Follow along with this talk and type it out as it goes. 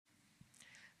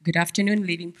Good afternoon,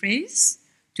 Living Praise.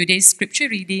 Today's scripture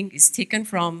reading is taken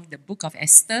from the book of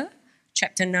Esther,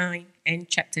 chapter 9 and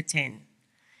chapter 10.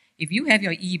 If you have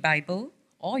your e-Bible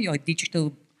or your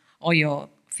digital or your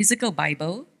physical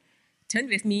Bible, turn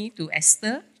with me to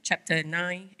Esther, chapter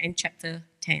 9 and chapter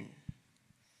 10.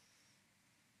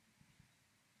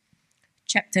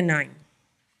 Chapter 9.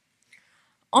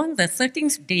 On the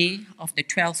 13th day of the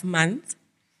 12th month,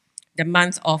 the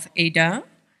month of Adar,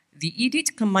 the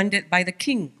edict commanded by the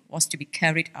king was to be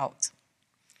carried out.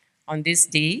 On this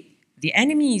day, the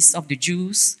enemies of the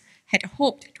Jews had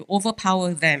hoped to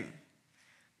overpower them.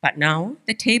 But now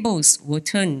the tables were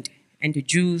turned, and the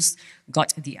Jews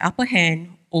got the upper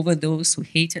hand over those who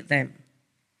hated them.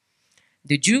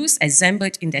 The Jews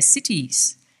assembled in their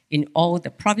cities in all the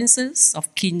provinces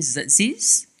of King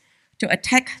Xerxes to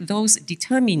attack those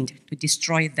determined to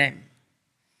destroy them.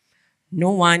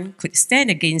 No one could stand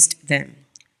against them,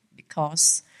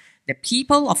 because the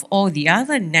people of all the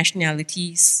other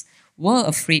nationalities were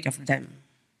afraid of them.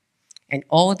 And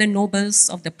all the nobles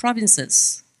of the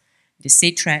provinces, the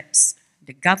satraps,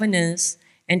 the governors,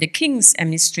 and the king's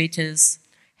administrators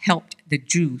helped the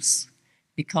Jews,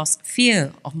 because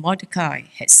fear of Mordecai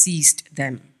had seized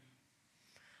them.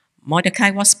 Mordecai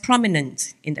was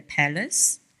prominent in the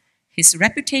palace. His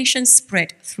reputation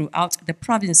spread throughout the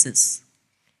provinces,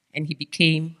 and he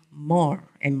became more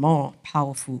and more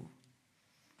powerful.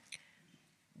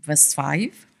 Verse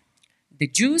 5, the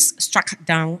Jews struck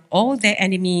down all their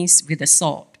enemies with the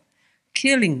sword,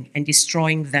 killing and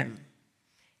destroying them,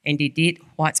 and they did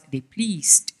what they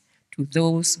pleased to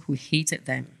those who hated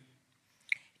them.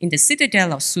 In the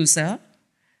citadel of Susa,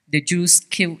 the Jews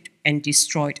killed and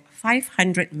destroyed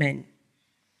 500 men.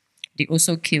 They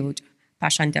also killed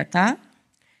Pashandata,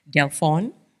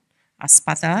 Delphon,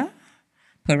 Aspatha,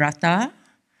 Parata,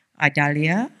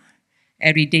 Adalia,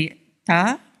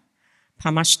 Eridata,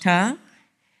 Pamashta,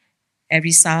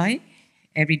 Erisai,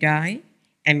 Eridai,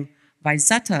 and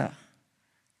Vaizata,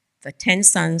 the 10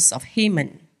 sons of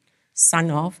Haman,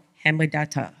 son of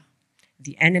Hammedatha,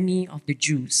 the enemy of the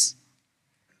Jews.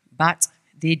 But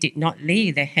they did not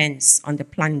lay their hands on the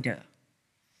plunder.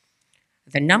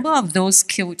 The number of those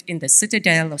killed in the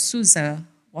citadel of Susa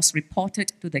was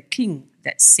reported to the king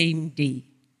that same day.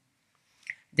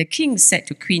 The king said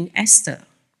to Queen Esther,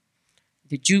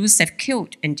 "The Jews have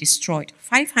killed and destroyed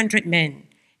 500 men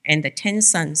and the 10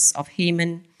 sons of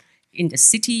Haman in the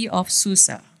city of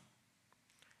Susa.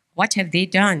 What have they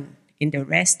done in the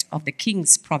rest of the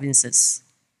king's provinces?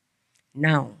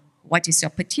 Now, what is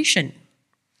your petition?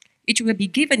 It will be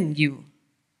given you.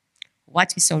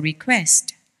 What is your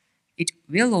request? It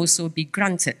will also be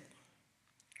granted."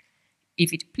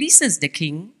 If it pleases the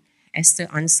king, Esther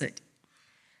answered,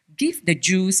 "Give the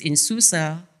Jews in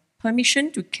Susa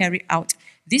permission to carry out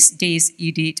this day's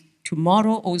edict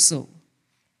tomorrow also,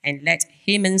 and let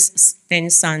Haman's 10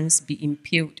 sons be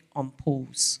impaled on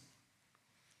poles."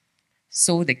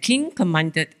 So the king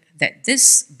commanded that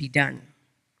this be done.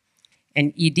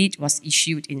 An edict was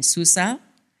issued in Susa,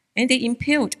 and they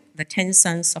impaled the 10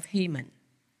 sons of Haman.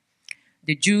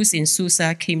 The Jews in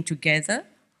Susa came together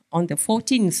on the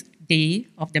 14th day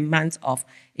of the month of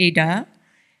Adar,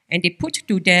 and they put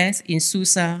to death in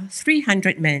Susa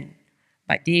 300 men,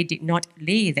 but they did not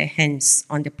lay their hands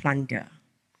on the plunder.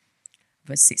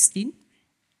 Verse 16.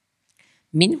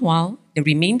 Meanwhile, the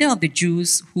remainder of the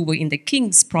Jews who were in the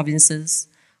king's provinces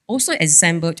also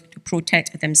assembled to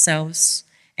protect themselves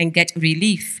and get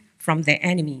relief from their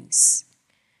enemies.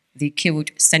 They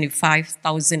killed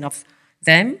 75,000 of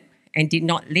them and did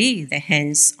not lay their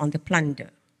hands on the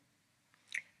plunder.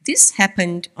 This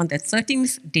happened on the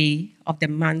 13th day of the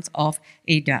month of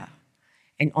Adar,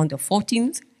 and on the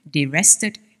 14th they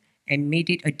rested and made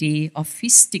it a day of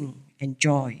feasting and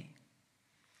joy.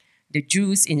 The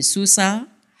Jews in Susa,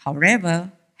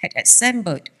 however, had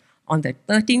assembled on the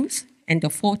 13th and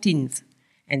the 14th,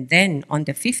 and then on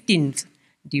the 15th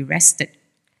they rested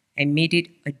and made it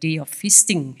a day of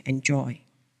feasting and joy.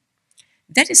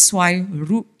 That is why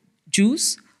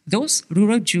those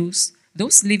rural Jews,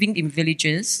 those living in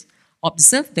villages,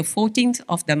 observe the 14th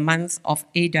of the month of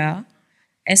Adar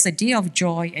as a day of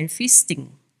joy and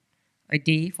feasting, a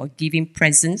day for giving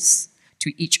presents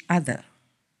to each other.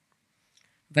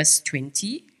 Verse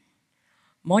 20,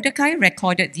 Mordecai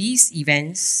recorded these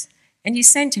events, and he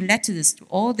sent letters to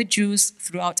all the Jews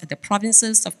throughout the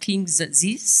provinces of King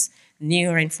Xerxes,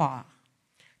 near and far,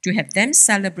 to have them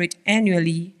celebrate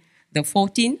annually the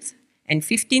 14th and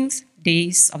 15th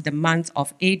days of the month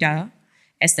of Adar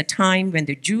as the time when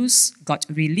the Jews got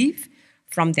relief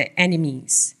from their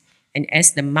enemies, and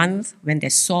as the month when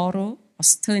their sorrow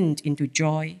was turned into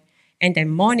joy and their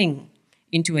mourning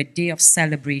into a day of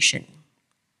celebration.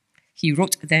 He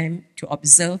wrote them to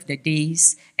observe the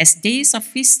days as days of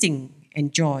feasting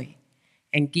and joy,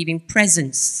 and giving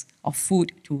presents of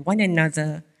food to one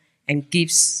another and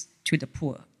gifts to the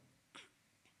poor.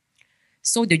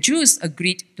 So the Jews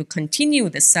agreed to continue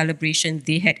the celebration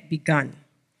they had begun,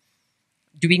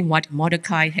 doing what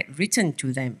Mordecai had written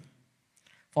to them.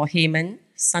 For Haman,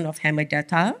 son of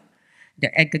Hammedatha, the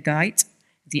Agagite,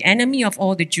 the enemy of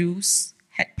all the Jews,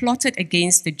 had plotted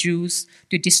against the Jews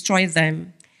to destroy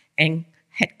them and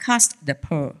had cast the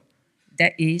pur,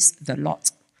 that is, the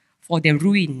lot, for their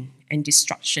ruin and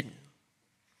destruction.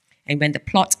 And when the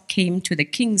plot came to the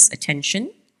king's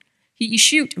attention, he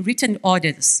issued written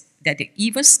orders that the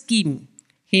evil scheme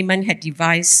Haman had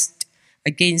devised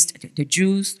against the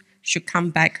Jews should come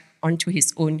back onto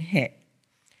his own head,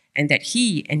 and that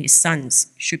he and his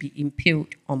sons should be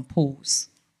impaled on poles.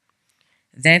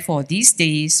 Therefore, these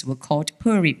days were called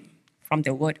Purim, from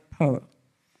the word pur.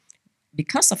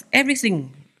 Because of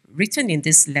everything written in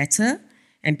this letter,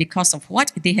 and because of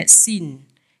what they had seen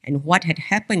and what had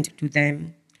happened to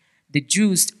them, the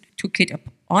Jews took it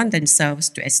upon themselves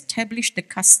to establish the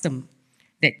custom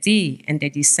that they and their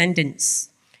descendants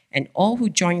and all who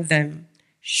joined them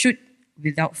should,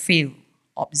 without fail,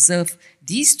 observe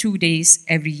these 2 days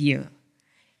every year,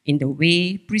 in the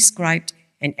way prescribed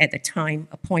and at the time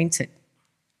appointed.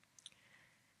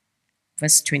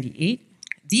 Verse 28,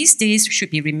 these days should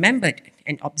be remembered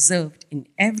and observed in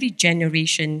every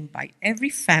generation by every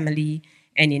family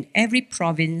and in every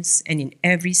province and in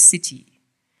every city.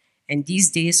 And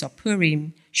these days of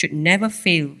Purim should never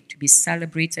fail to be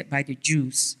celebrated by the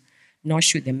Jews, nor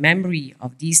should the memory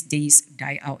of these days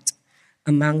die out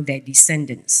among their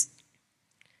descendants.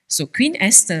 So Queen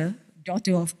Esther,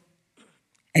 daughter of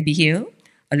Abihail,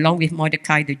 along with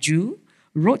Mordecai the Jew,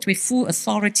 wrote with full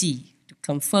authority to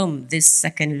confirm this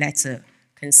second letter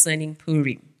concerning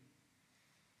Purim.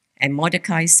 And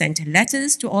Mordecai sent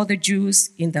letters to all the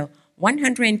Jews in the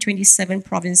 127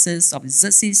 provinces of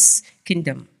Xerxes'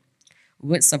 kingdom,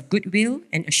 words of goodwill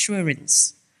and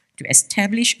assurance to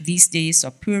establish these days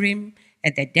of Purim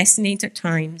at their designated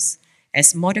times,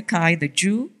 as Mordecai the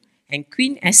Jew and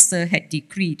Queen Esther had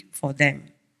decreed for them,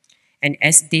 and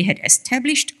as they had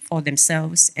established for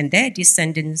themselves and their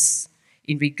descendants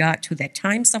in regard to their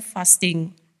times of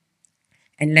fasting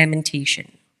and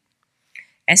lamentation.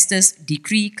 Esther's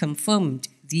decree confirmed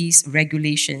these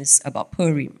regulations about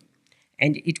Purim,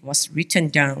 and it was written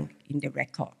down in the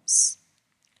records.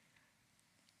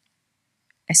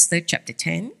 Esther chapter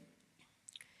 10.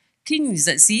 King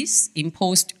Xerxes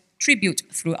imposed tribute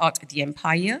throughout the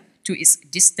empire to its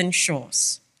distant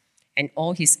shores, and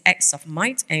all his acts of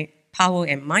might and power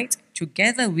and might,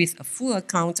 together with a full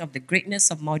account of the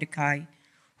greatness of Mordecai,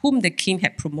 whom the king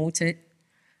had promoted,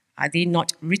 are they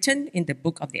not written in the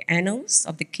book of the annals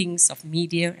of the kings of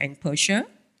Media and Persia?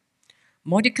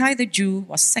 Mordecai the Jew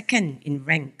was second in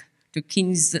rank to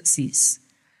King Xerxes,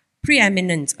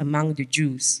 preeminent among the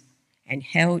Jews, and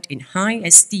held in high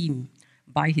esteem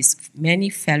by his many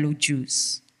fellow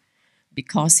Jews,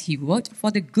 because he worked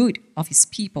for the good of his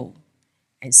people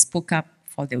and spoke up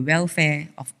for the welfare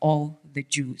of all the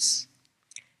Jews.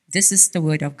 This is the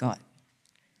word of God.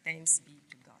 Thanks be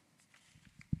to God.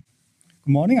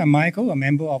 Good morning, I'm Michael, a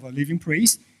member of Living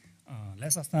Praise.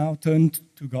 Let us now turn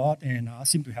to God and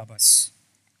ask Him to help us.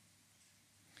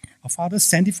 Our Father,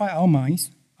 sanctify our minds,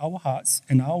 our hearts,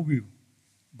 and our will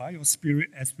by your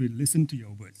Spirit as we listen to your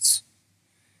words.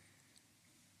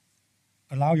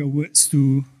 Allow your words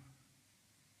to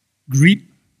grip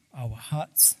our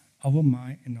hearts, our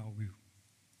mind, and our will.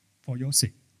 For your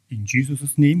sake. In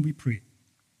Jesus' name we pray.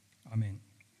 Amen.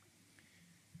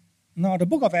 Now, the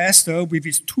book of Esther, with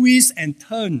its twists and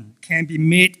turns, can be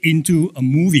made into a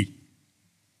movie.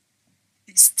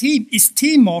 Its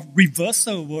theme of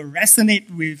reversal will resonate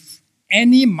with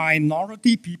any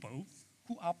minority people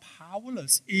who are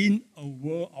powerless in a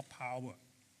world of power.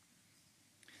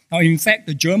 Now, in fact,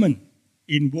 the German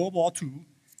in World War II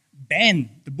banned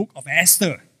the book of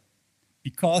Esther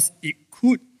because it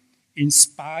could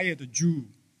inspire the Jew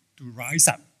to rise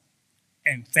up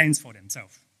and fend for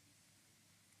themselves.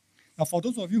 Now, for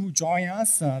those of you who join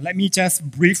us, let me just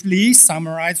briefly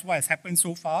summarize what has happened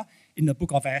so far in the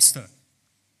book of Esther.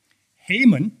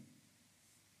 Haman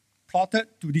plotted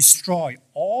to destroy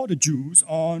all the Jews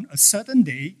on a certain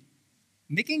day,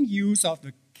 making use of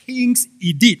the king's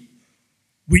edict,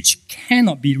 which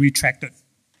cannot be retracted.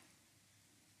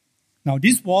 Now,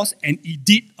 this was an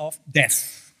edict of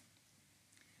death.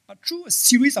 But through a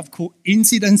series of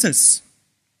coincidences,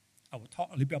 I will talk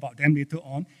a little bit about them later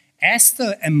on,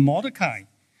 Esther and Mordecai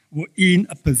were in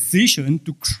a position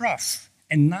to craft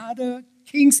another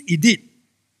king's edict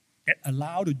that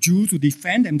allowed the Jews to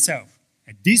defend themselves.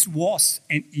 And this was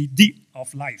an edict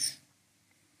of life.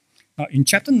 Now, in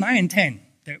chapter 9 and 10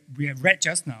 that we have read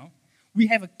just now, we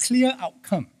have a clear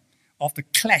outcome of the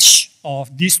clash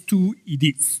of these two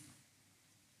edicts.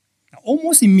 Now,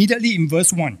 almost immediately in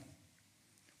verse 1,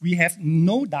 we have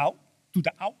no doubt to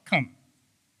the outcome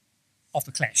of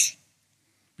the clash.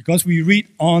 Because we read,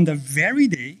 on the very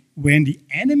day when the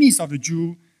enemies of the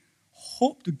Jews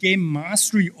hoped to gain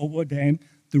mastery over them,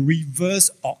 the reverse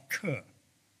occurred.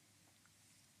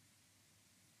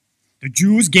 The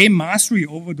Jews gained mastery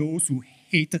over those who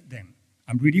hated them.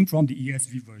 I'm reading from the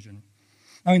ESV version.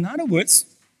 Now, in other words,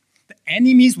 the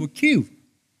enemies were killed,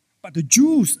 but the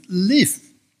Jews lived.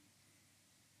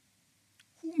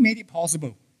 Who made it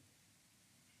possible?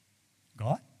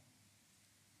 God?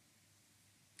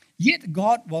 Yet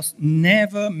God was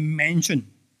never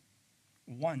mentioned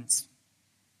once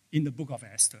in the book of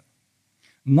Esther.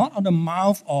 Not on the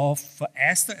mouth of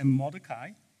Esther and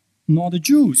Mordecai, nor the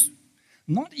Jews,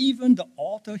 not even the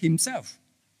author himself.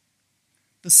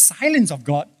 The silence of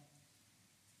God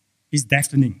is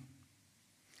deafening.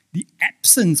 The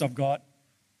absence of God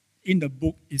in the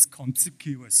book is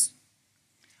conspicuous.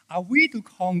 Are we to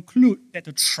conclude that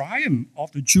the triumph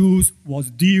of the Jews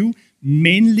was due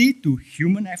mainly to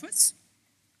human efforts?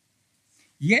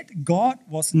 Yet God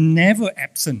was never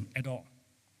absent at all,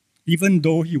 even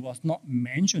though he was not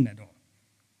mentioned at all.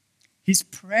 His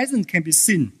presence can be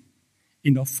seen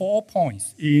in the 4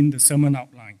 points in the sermon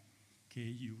outline. Okay,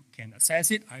 you can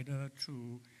access it either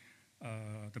through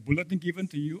the bulletin given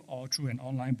to you or through an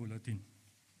online bulletin.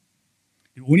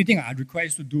 The only thing I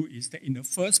request you to do is that in the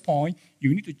first point,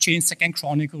 you need to change 2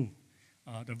 Chronicles,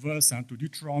 the verse to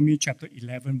Deuteronomy chapter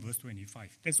 11, verse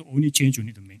 25. That's the only change you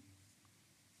need to make.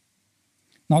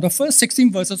 Now, the first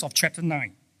 16 verses of chapter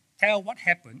 9 tell what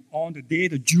happened on the day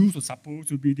the Jews were supposed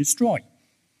to be destroyed.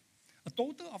 A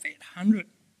total of 800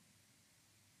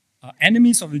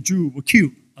 enemies of the Jews were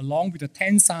killed, along with the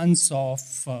 10 sons of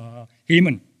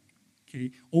Haman,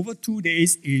 okay, over 2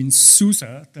 days in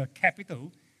Susa, the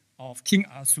capital of King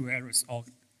Ahasuerus, or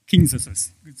King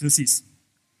Xerxes.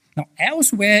 Now,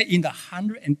 elsewhere in the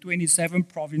 127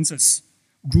 provinces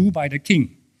ruled by the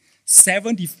king,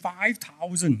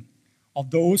 75,000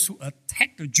 of those who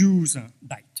attacked the Jews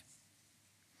died.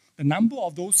 The number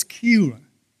of those killed,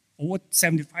 over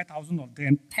 75,000 of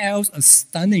them, tells a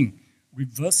stunning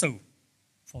reversal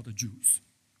for the Jews.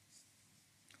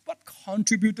 What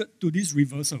contributed to this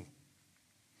reversal?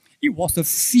 It was the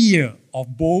fear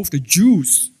of both the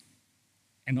Jews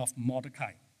and of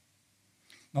Mordecai.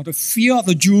 Now, the fear of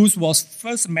the Jews was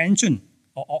first mentioned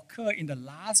or occurred in the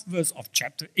last verse of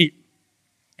chapter 8.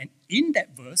 And in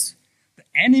that verse, the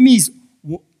enemies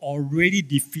were already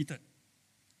defeated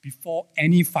before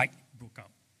any fight broke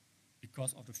out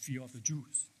because of the fear of the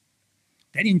Jews.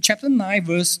 Then in chapter 9,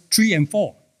 verse 3 and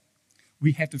 4,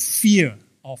 we have the fear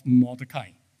of Mordecai.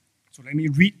 So let me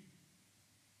read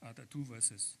the 2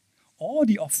 verses. All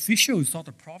the officials of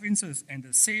the provinces and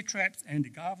the satraps and the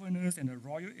governors and the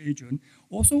royal agent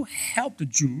also helped the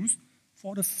Jews,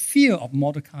 for the fear of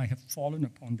Mordecai had fallen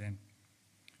upon them.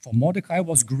 For Mordecai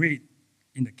was great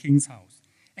in the king's house,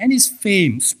 and his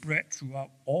fame spread throughout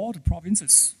all the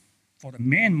provinces. For the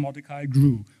man Mordecai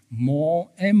grew more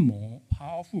and more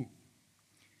powerful.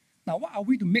 Now, what are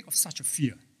we to make of such a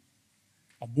fear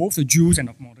of both the Jews and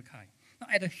of Mordecai? Now,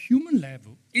 at a human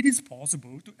level, it is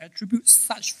possible to attribute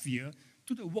such fear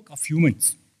to the work of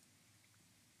humans.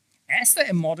 Esther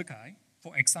and Mordecai,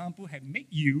 for example, had made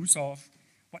use of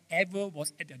whatever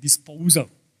was at their disposal,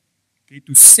 okay,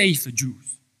 to save the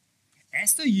Jews.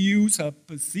 Esther used her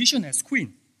position as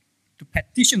queen to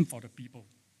petition for the people.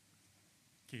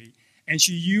 Okay, and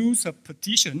she used her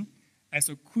petition as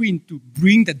a queen to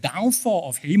bring the downfall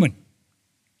of Haman,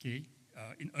 okay,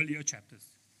 in earlier chapters.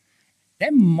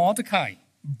 Then Mordecai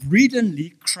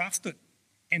brilliantly crafted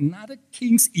another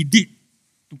king's edict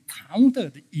to counter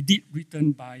the edict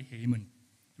written by Haman.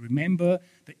 Remember,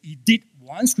 the edict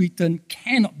once written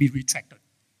cannot be retracted.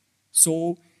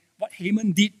 So what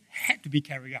Haman did had to be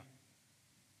carried out.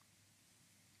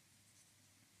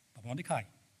 But Mordecai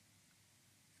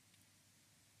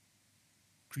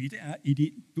created an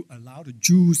edict to allow the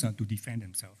Jews to defend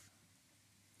themselves.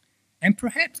 And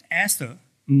perhaps Esther,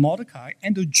 Mordecai,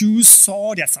 and the Jews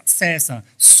saw their success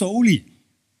solely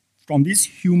from this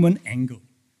human angle.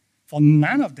 For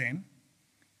none of them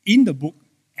in the book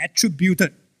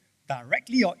attributed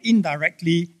directly or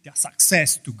indirectly their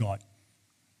success to God.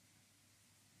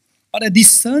 But a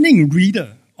discerning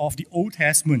reader of the Old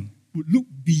Testament would look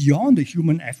beyond the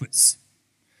human efforts.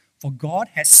 For God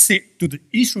has said to the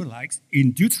Israelites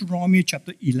in Deuteronomy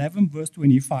chapter 11, verse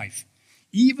 25,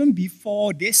 even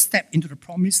before they stepped into the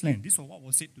promised land, this is what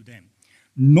was said to them.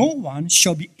 No one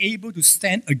shall be able to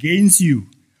stand against you.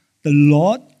 The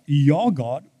Lord your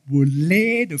God will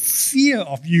lay the fear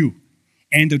of you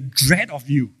and the dread of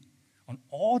you on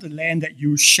all the land that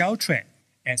you shall tread,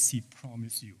 as he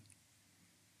promised you.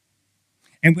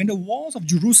 And when the walls of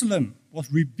Jerusalem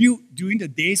was rebuilt during the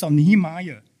days of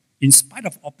Nehemiah, in spite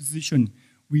of opposition,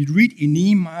 we read in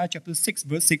Nehemiah chapter 6,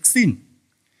 verse 16,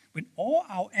 when all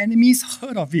our enemies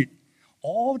heard of it,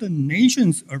 all the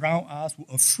nations around us were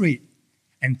afraid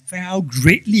and fell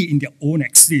greatly in their own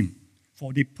esteem,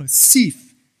 for they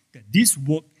perceived that this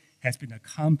work has been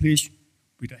accomplished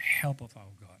with the help of our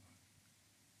God.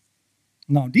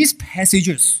 Now, these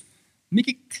passages make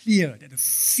it clear that the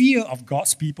fear of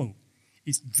God's people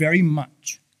is very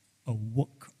much a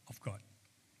work of God.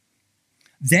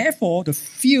 Therefore, the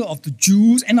fear of the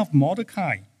Jews and of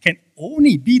Mordecai can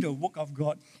only be the work of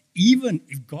God, even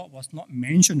if God was not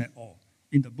mentioned at all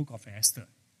in the book of Esther.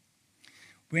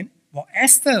 While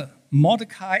Esther,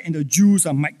 Mordecai, and the Jews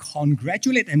might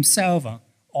congratulate themselves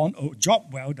on a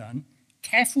job well done,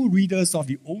 careful readers of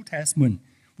the Old Testament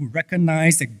would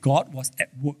recognize that God was at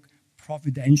work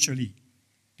providentially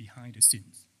behind the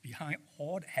scenes, behind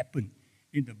all that happened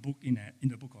in the book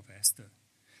of Esther.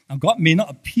 Now, God may not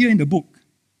appear in the book,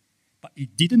 but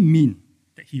it didn't mean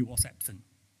that he was absent.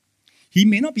 He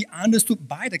may not be understood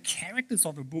by the characters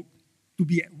of the book to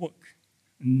be at work.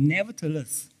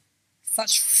 Nevertheless,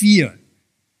 such fear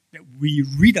that we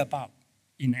read about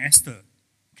in Esther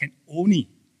can only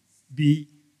be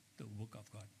the work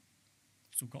of God.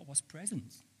 So God was present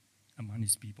among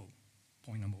his people.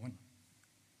 Point number one.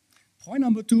 Point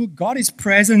number two, God is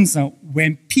present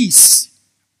when peace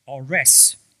or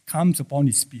rest comes upon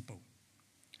his people.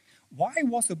 Why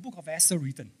was the book of Esther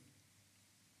written?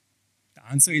 The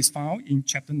answer is found in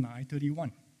chapter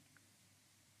 9:31.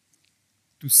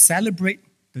 To celebrate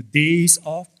the days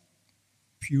of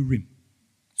Purim.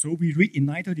 So we read in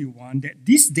 9:31 that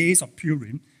these days of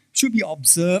Purim should be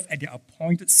observed at their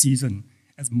appointed season,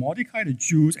 as Mordecai the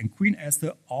Jews and Queen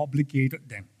Esther obligated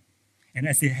them, and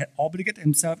as they had obligated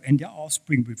themselves and their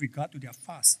offspring with regard to their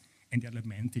fast and their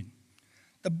lamenting.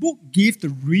 The book gives the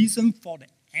reason for the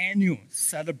annual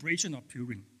celebration of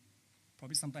Purim,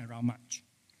 probably sometime around March,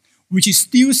 which is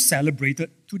still celebrated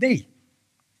today.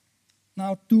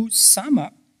 Now, to sum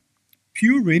up,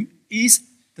 Purim is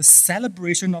the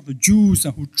celebration of the Jews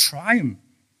who triumph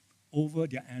over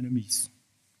their enemies.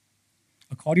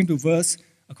 According to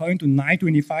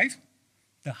 9:25,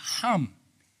 the harm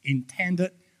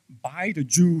intended by the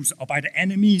Jews or by the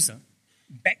enemies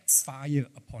backfire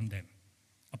upon them,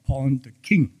 upon the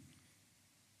king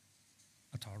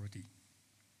authority.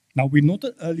 Now, we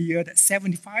noted earlier that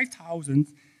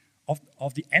 75,000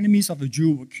 of the enemies of the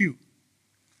Jews were killed.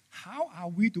 How are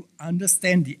we to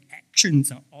understand the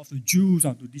actions of the Jews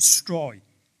to destroy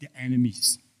their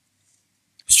enemies?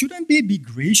 Shouldn't they be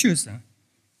gracious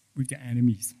with their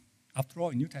enemies? After all,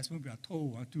 in the New Testament, we are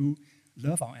told to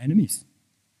love our enemies.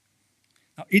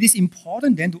 Now, it is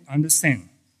important then to understand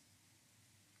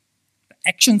the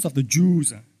actions of the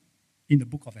Jews in the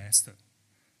book of Esther.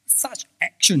 Such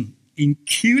action in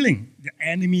killing the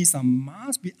enemies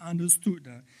must be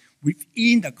understood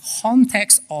within the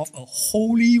context of a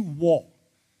holy war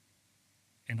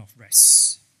and of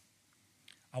rest.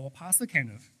 Our Pastor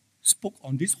Kenneth spoke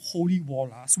on this holy war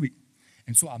last week,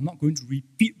 and so I'm not going to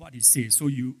repeat what he says. So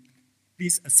you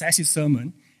please assess his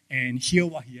sermon and hear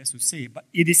what he has to say. But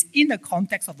it is in the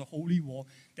context of the holy war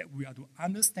that we are to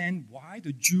understand why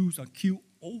the Jews killed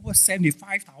over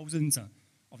 75,000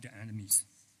 of their enemies.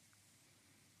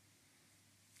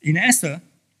 In Esther,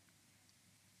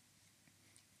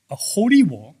 a holy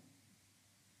war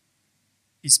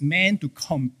is meant to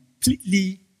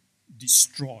completely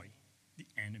destroy the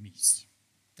enemies.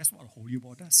 That's what a holy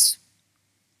war does.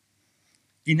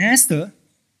 In Esther,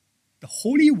 the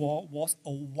holy war was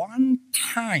a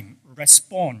one-time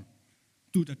response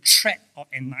to the threat of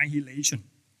annihilation.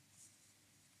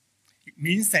 It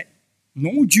means that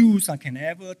no Jews can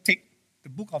ever take the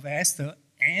book of Esther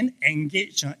and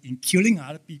engage in killing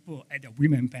other people at their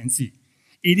whim and fancy.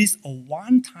 It is a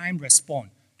one-time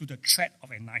response to the threat of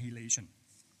annihilation.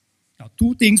 Now,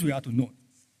 two things we are to note.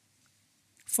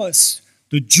 First,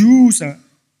 the Jews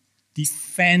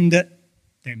defended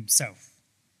themselves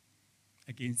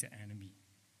against their enemy.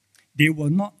 They were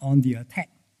not on the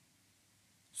attack.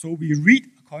 So we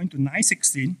read, according to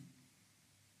 9:16,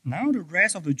 now the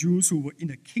rest of the Jews who were in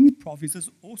the king's provinces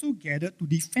also gathered to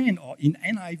defend, or in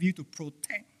NIV, to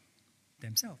protect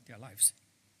themselves, their lives.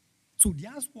 So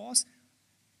theirs was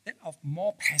that are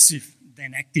more passive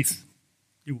than active.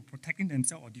 They were protecting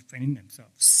themselves or defending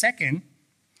themselves. Second,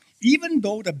 even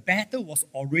though the battle was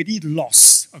already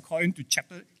lost, according to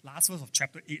last verse of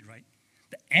chapter 8, right?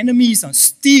 The enemies are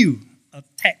still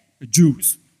attack the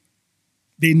Jews.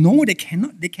 They know they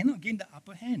cannot gain the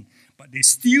upper hand, but they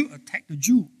still attack the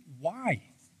Jew. Why?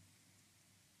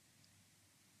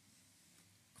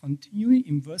 Continuing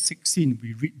in verse 16,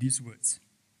 we read these words.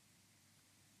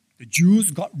 The Jews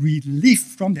got relief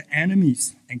from the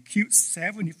enemies and killed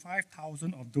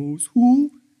 75,000 of those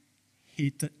who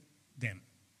hated them.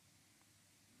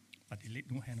 But they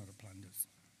laid no hand on the plunders.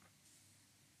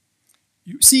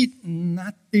 You see,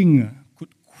 nothing could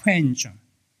quench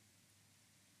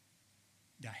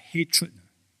their hatred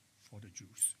for the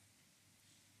Jews.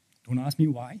 Don't ask me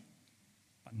why,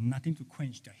 but nothing to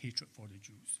quench their hatred for the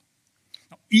Jews.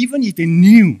 Now, even if they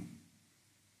knew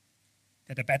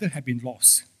that the battle had been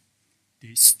lost,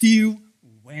 they still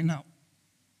went out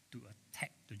to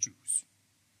attack the Jews.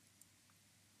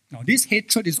 Now, this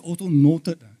hatred is also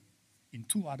noted in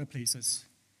two other places,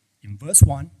 in verse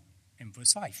 1 and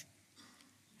verse 5.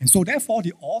 And so, therefore,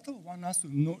 the author wants us to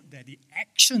note that the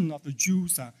action of the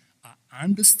Jews are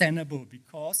understandable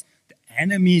because the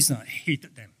enemies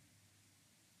hated them.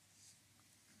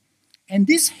 And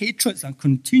these hatreds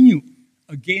continue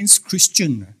against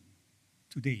Christians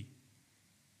today.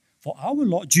 For our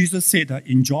Lord Jesus said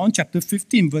in John chapter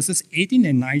 15, verses 18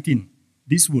 and 19,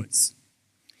 these words,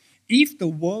 "If the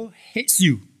world hates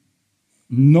you,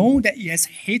 know that it has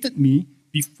hated me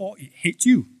before it hates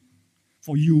you.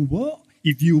 For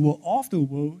if you were of the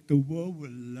world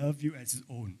will love you as its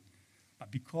own.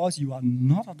 But because you are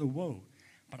not of the world,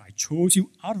 but I chose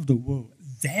you out of the world,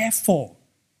 therefore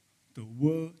the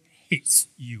world hates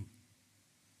you."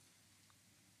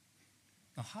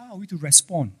 Now, how are we to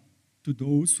respond to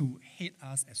those who hate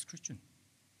us as Christians?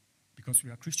 Because we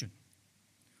are Christian.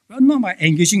 Well, not by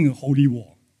engaging in a holy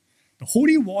war. The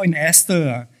holy war in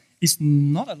Esther is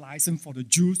not a license for the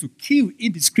Jews to kill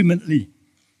indiscriminately,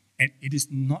 and it is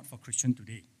not for Christians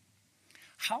today.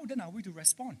 How then are we to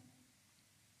respond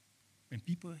when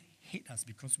people hate us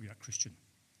because we are Christian?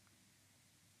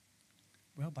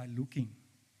 Well, by looking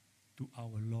to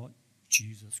our Lord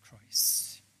Jesus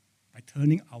Christ, by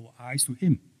turning our eyes to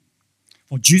Him.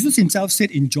 For Jesus Himself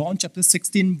said in John chapter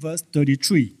 16, verse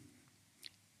 33,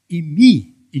 "In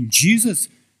me, in Jesus,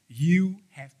 you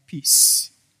have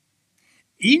peace.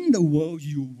 In the world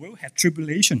you will have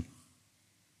tribulation,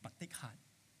 but take heart,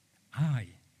 I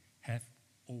have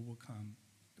overcome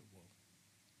the world."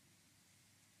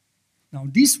 Now,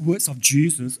 these words of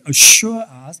Jesus assure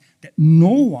us that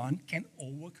no one can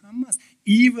overcome us,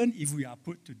 even if we are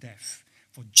put to death.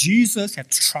 For Jesus has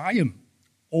triumphed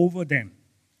over them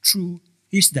through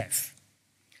His death.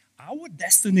 Our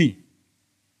destiny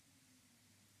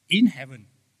in heaven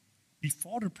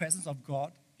before the presence of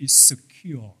God is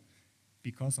secure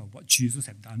because of what Jesus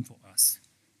has done for us.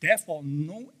 Therefore,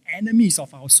 no enemies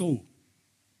of our soul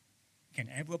can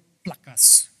ever pluck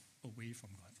us away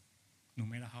from God, no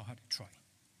matter how hard they try.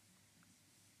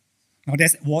 Now,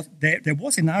 there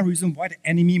was another reason why the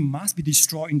enemy must be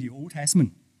destroyed in the Old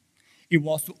Testament. It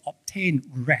was to obtain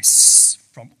rest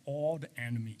from all the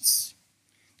enemies.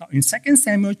 Now, in 2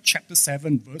 Samuel chapter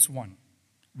 7, verse 1,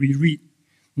 we read,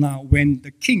 "Now, when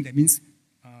the king," that means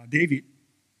David,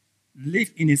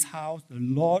 lived in his house,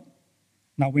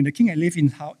 when the king had lived in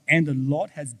his house, and the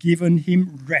Lord has given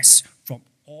him rest from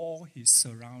all his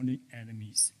surrounding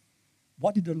enemies."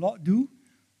 What did the Lord do?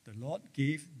 The Lord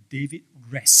gave David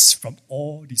rest from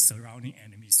all the surrounding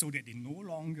enemies so that they no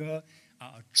longer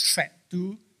are a threat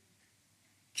to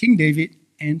King David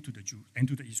and to the Jews and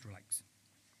to the Israelites.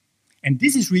 And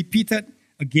this is repeated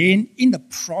again in the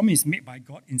promise made by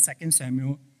God in 2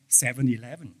 Samuel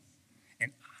 7:11.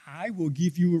 "And I will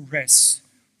give you rest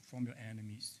from your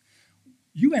enemies."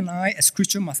 You and I, as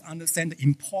Christians, must understand the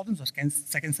importance of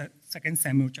 2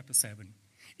 Samuel chapter 7.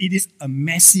 It is a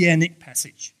messianic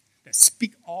passage that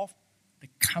speaks of the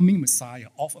coming Messiah,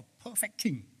 of a perfect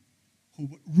king who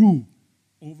would rule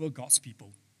over God's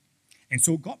people. And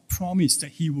so God promised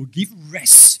that He will give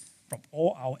rest from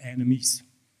all our enemies.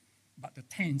 But the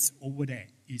tense over there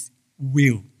is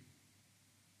will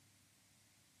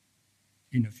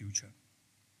in the future.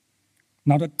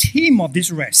 Now, the theme of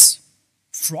this rest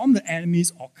from the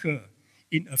enemies occur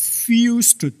in a few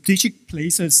strategic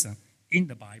places in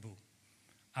the Bible.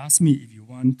 Ask me if you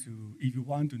want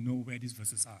to know where these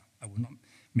verses are. I will not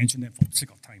mention them for the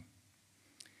sake of time.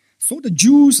 So the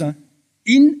Jews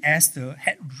in Esther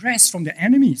had rest from their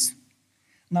enemies.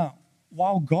 Now,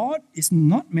 while God is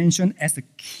not mentioned as the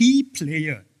key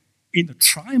player in the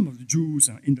triumph of the Jews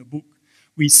in the book,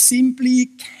 we simply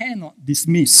cannot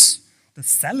dismiss the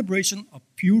celebration of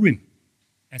Purim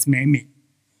as man-made.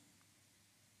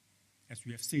 As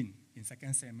we have seen in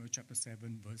 2 Samuel chapter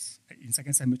 7,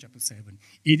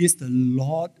 it is the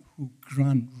Lord who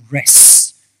grants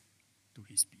rest to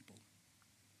his people.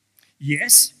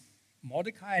 Yes,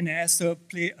 Mordecai and Esther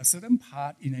play a certain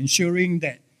part in ensuring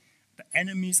that the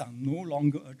enemies are no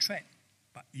longer a threat.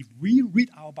 But if we read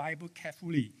our Bible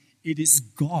carefully, it is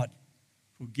God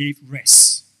who gave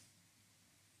rest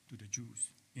to the Jews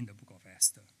in the book of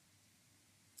Esther.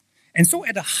 And so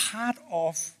at the heart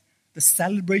of the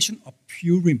celebration of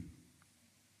Purim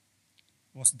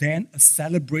was then a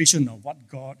celebration of what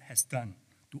God has done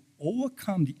to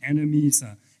overcome the enemies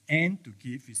and to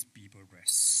give his people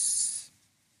rest.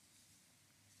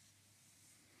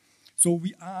 So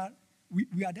we are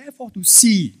therefore to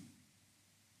see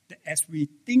that as we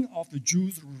think of the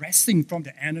Jews resting from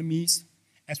the enemies,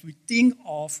 as we think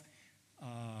of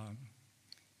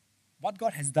what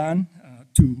God has done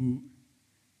to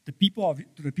the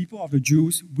people of the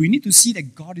Jews, we need to see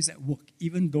that God is at work,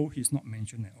 even though he's not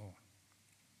mentioned at all.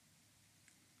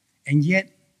 And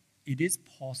yet, it is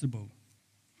possible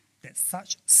that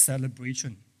such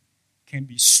celebration can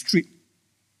be stripped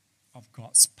of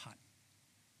God's part.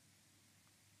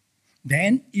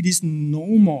 Then it is no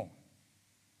more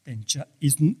than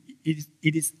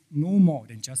it is no more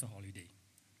than just a holiday.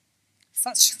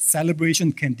 Such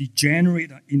celebration can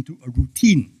degenerate into a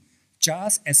routine,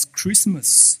 just as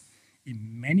Christmas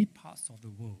in many parts of the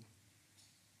world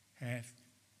have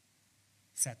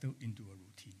settled into a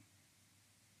routine.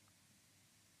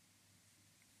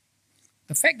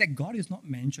 The fact that God is not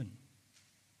mentioned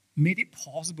made it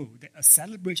possible that a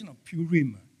celebration of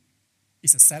Purim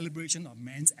is a celebration of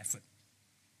man's effort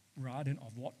rather than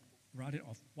of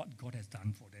what God has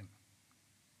done for them.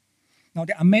 Now,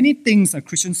 there are many things that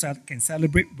Christians can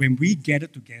celebrate when we gather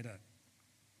together.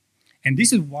 And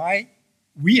this is why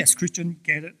we as Christians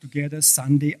gather together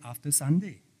Sunday after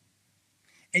Sunday.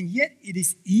 And yet, it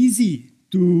is easy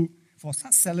for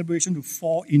such celebration to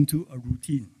fall into a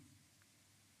routine.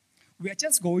 We are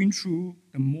just going through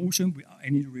the motion without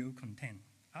any real content.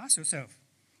 Ask yourself,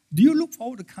 do you look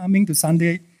forward to coming to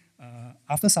Sunday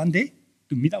after Sunday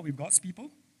to meet up with God's people?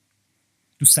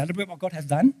 To celebrate what God has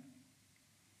done?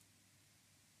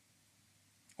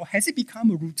 Or has it become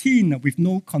a routine with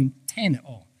no content at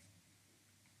all?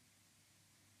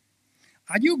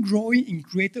 Are you growing in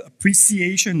greater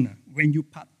appreciation when you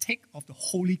partake of the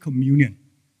Holy Communion?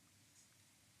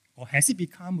 Or has it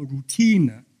become a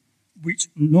routine which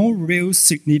no real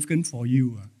significance for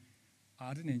you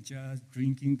other than just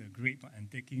drinking the grape and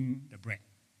taking the bread?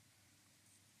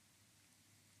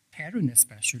 Parents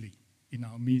especially in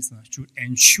our midst should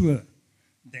ensure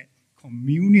that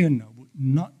communion would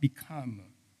not become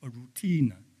a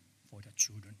routine for their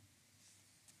children.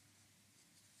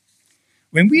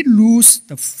 When we lose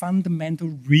the fundamental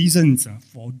reasons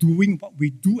for doing what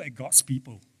we do at God's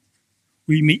people,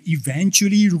 we may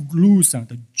eventually lose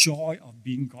the joy of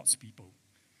being God's people.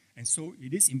 And so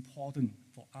it is important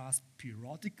for us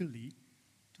periodically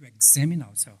to examine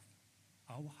ourselves,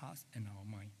 our hearts and our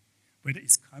mind. Whether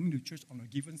it's coming to church on a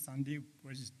given Sunday,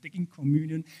 whether it's taking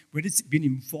communion, whether it's being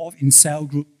involved in cell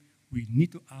group, we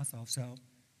need to ask ourselves,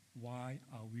 why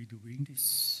are we doing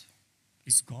this?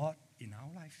 Is God in our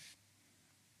life?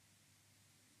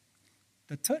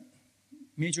 The third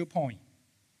major point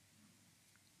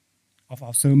of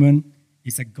our sermon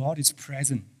is that God is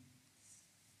present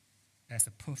as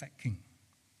a perfect king.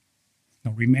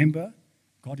 Now remember,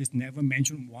 God is never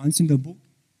mentioned once in the book,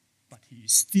 but he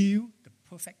is still the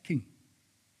perfect king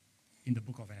in the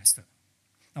book of Esther.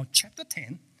 Now chapter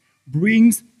 10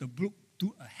 brings the book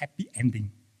to a happy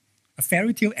ending, a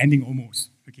fairy tale ending almost.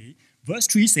 Okay, verse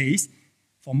 3 says,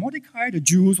 "For Mordecai the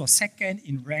Jew was second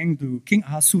in rank to King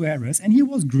Ahasuerus, and he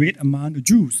was great among the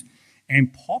Jews,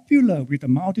 and popular with the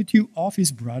multitude of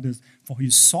his brothers, for he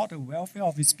sought the welfare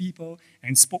of his people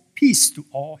and spoke peace to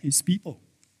all his people."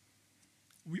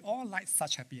 We all like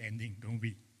such happy ending, don't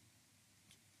we?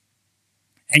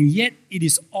 And yet it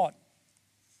is odd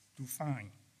to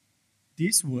find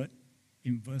this word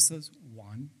in verses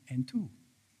 1 and 2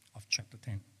 of chapter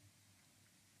 10.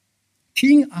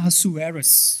 King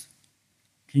Ahasuerus,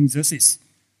 King Xerxes,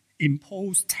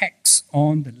 imposed tax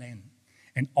on the land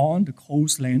and on the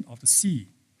coastland of the sea,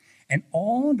 and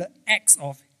all the acts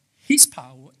of his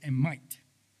power and might,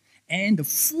 and the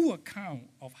full account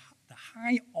of the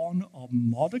high honor of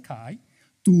Mordecai,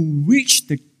 to which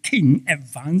the king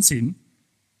advanced him.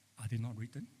 Are they not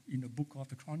written in the book of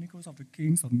the Chronicles of the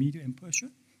Kings of Media and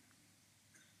Persia?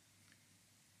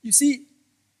 You see,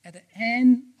 at the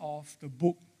end of the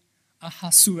book,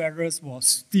 Ahasuerus was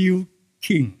still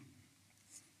king.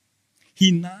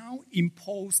 He now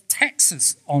imposed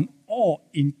taxes on all,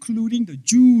 including the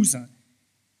Jews,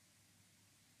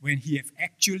 when he had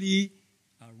actually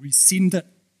rescinded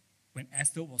when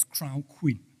Esther was crowned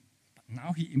queen. But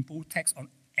now he imposed tax on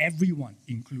everyone,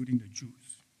 including the Jews.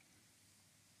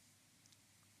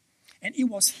 And it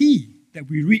was he that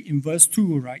we read in verse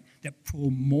 2, right, that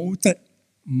promoted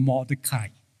Mordecai.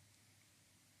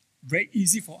 Very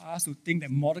easy for us to think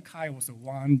that Mordecai was the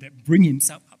one that bring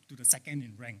himself up to the second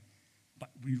in rank. But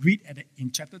we read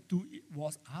in chapter 2, it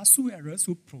was Ahasuerus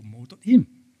who promoted him.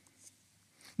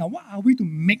 Now, what are we to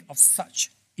make of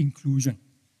such inclusion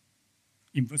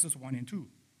in verses 1 and 2?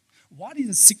 What is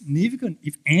the significance,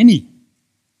 if any,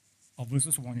 of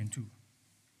verses 1 and 2?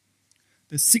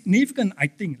 The significance, I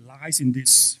think, lies in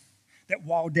this, that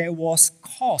while there was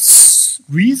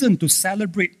reason to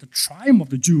celebrate the triumph of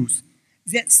the Jews,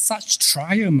 yet such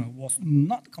triumph was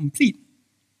not complete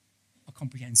or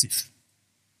comprehensive.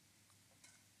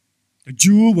 The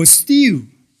Jews were still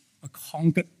a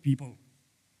conquered people.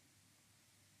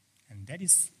 And that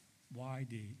is why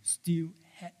they still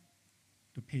had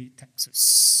to pay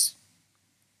taxes.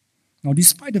 Now,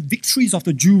 despite the victories of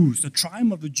the Jews, the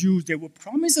triumph of the Jews, there were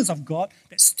promises of God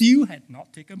that still had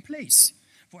not taken place.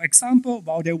 For example,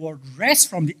 while there was rest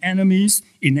from the enemies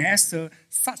in Esther,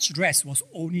 such rest was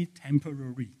only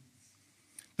temporary.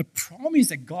 The promise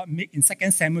that God made in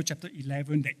 2 Samuel chapter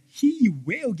 11 that he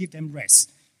will give them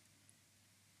rest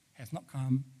has not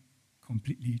come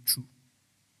completely true.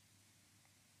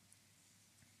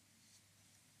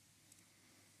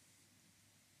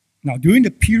 Now, during the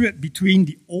period between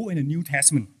the Old and the New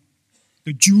Testament,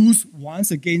 the Jews once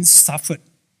again suffered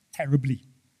terribly.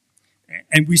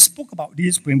 And we spoke about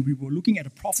this when we were looking at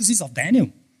the prophecies of Daniel.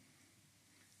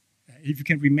 If you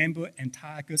can remember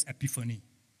Antiochus Epiphanes,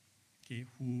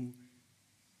 who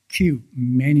killed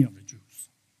many of the Jews.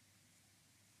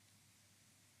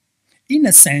 In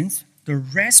a sense, the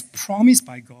rest promised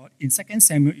by God in 2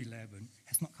 Samuel 11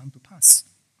 has not come to pass.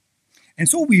 And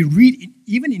so we read,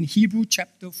 even in Hebrews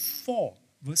chapter 4,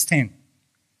 verse 10.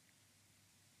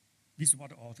 This is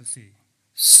what the author says.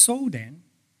 So then,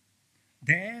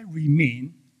 there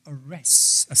remain a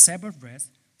rest, a Sabbath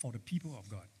rest for the people of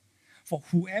God. For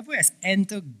whoever has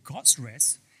entered God's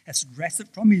rest has rested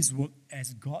from his work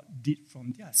as God did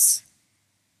from theirs.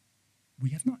 We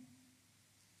have not.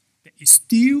 There is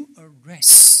still a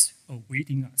rest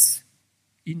awaiting us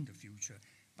in the future.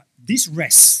 But this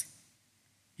rest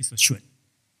is assured.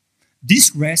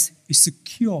 This rest is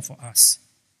secure for us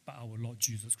by our Lord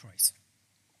Jesus Christ.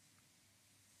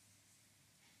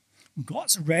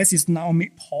 God's rest is now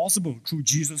made possible through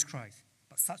Jesus Christ,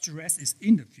 but such rest is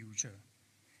in the future.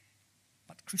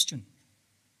 But Christian,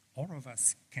 all of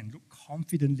us can look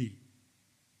confidently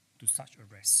to such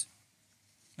a rest.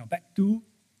 Now back to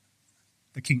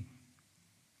the king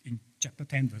in chapter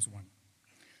 10, verse 1.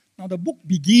 Now the book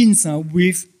begins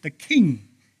with the king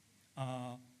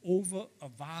over a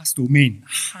vast domain,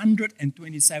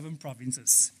 127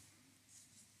 provinces.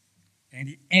 And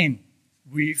it ends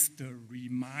with the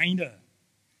reminder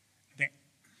that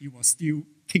he was still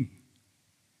king.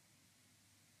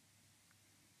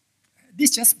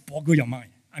 This just boggles your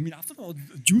mind. I mean, after all,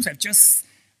 the Jews have just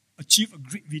achieved a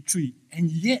great victory, and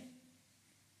yet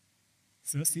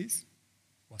Xerxes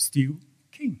was still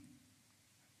king.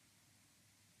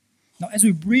 Now, as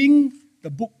we bring the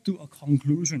book to a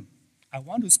conclusion, I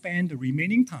want to spend the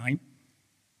remaining time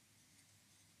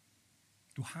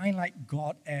to highlight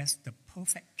God as the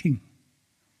perfect king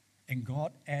and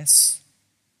God as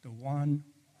the one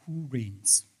who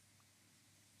reigns.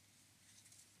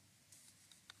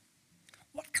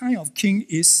 What kind of king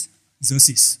is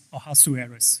Xerxes or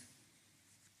Ahasuerus?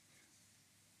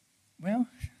 Well,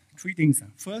 three things.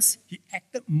 First, he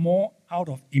acted more out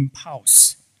of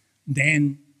impulse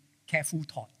than careful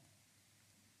thought.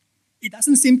 It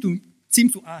doesn't seem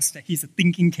to us that he's a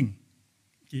thinking king,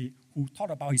 who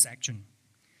thought about his action.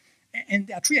 And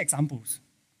there are three examples.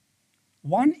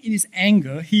 One, in his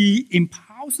anger, he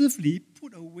impulsively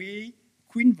put away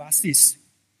Queen Vashti.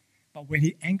 But when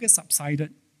his anger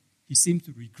subsided, he seemed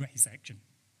to regret his action.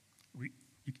 We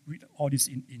read all this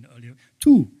in earlier.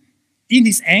 Two, in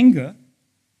his anger,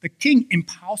 the king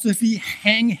impulsively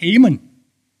hanged Haman.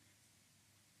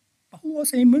 But who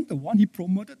was Haman? The one he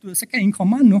promoted to the second in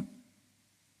command, no?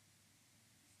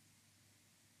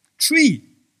 Three,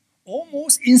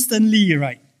 almost instantly,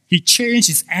 right, he changed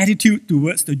his attitude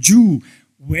towards the Jew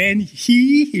when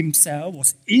he himself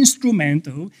was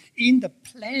instrumental in the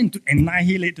plan to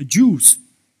annihilate the Jews.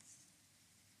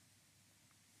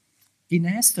 In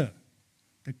Esther,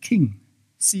 the king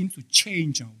seems to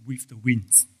change with the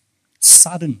winds,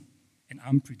 sudden and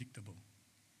unpredictable.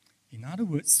 In other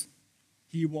words,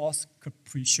 he was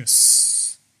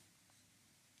capricious.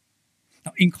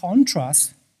 Now, in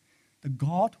contrast, the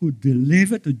God who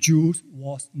delivered the Jews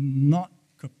was not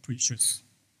capricious.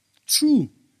 True,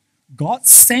 God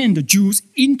sent the Jews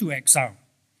into exile.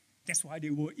 That's why they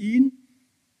were in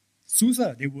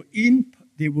Susa. They were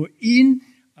in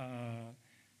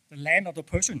the land of the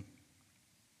Persian.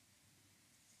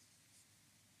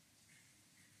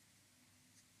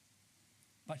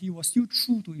 But he was still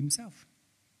true to himself.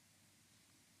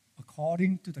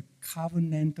 According to the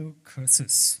covenantal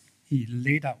curses he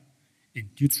laid out in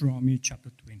Deuteronomy chapter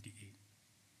 28.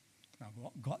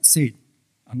 Now, God said,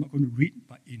 I'm not going to read,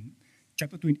 but in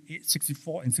chapter 28,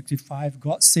 64 and 65,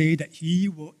 God said that he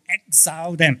will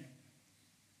exile them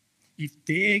if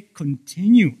they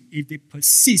continue, if they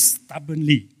persist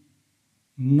stubbornly,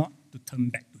 not to turn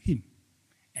back to him.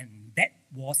 And that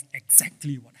was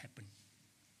exactly what happened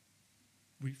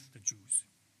with the Jews.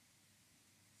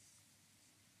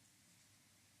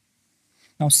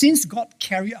 Now, since God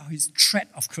carried out his threat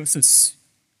of curses,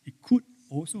 it could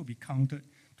also be counted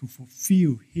to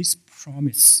fulfill his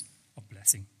promise of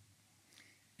blessing.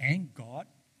 And God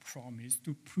promised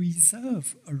to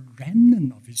preserve a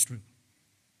remnant of Israel,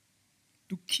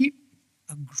 to keep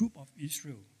a group of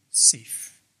Israel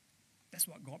safe. That's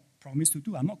what God promised to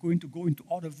do. I'm not going to go into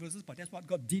all the verses, but that's what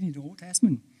God did in the Old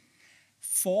Testament.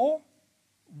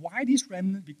 Why this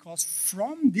remnant? Because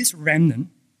from this remnant,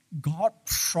 God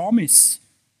promised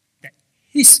that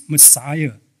his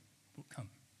Messiah would come.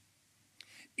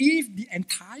 If the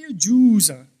entire Jews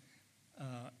at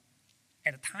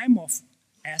the time of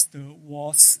Esther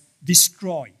was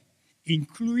destroyed,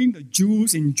 including the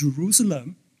Jews in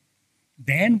Jerusalem,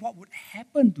 then what would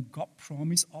happen to God's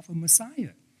promise of a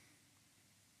Messiah?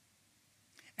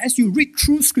 As you read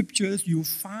through scriptures, you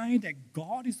find that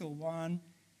God is the one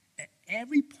at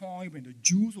every point when the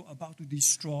Jews were about to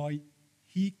destroy,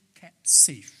 he kept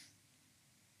safe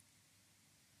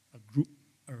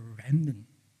a remnant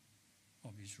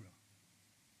of Israel.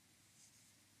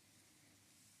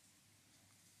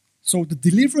 So the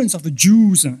deliverance of the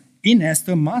Jews in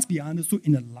Esther must be understood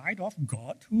in the light of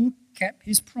God who kept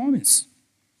his promise.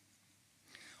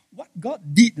 What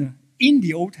God did in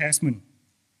the Old Testament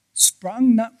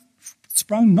sprung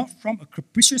not from a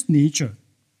capricious nature.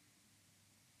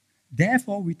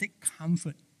 Therefore, we take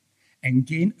comfort and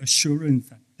gain assurance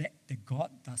that God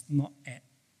does not act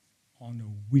on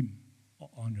a whim or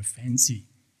on a fancy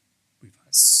with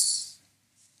us.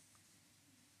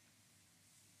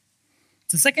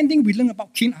 The second thing we learn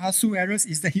about King Ahasuerus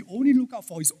is that he only looked out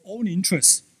for his own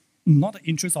interests, not the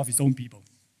interests of his own people.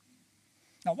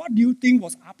 Now, what do you think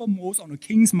was uppermost on the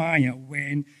king's mind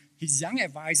when his young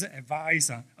advisor advised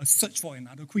a search for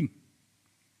another queen?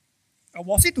 Or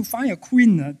was it to find a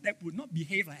queen that would not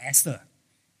behave like Esther?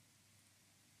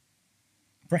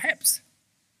 Perhaps.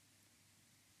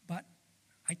 But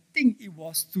I think it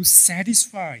was to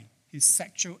satisfy his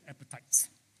sexual appetites.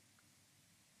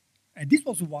 And this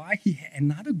was why he had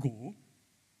another go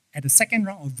at the second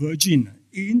round of virgin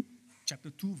in chapter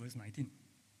 2, verse 19.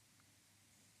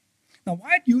 Now,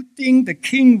 why do you think the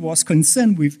king was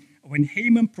concerned with when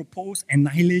Haman proposed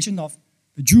annihilation of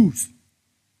the Jews?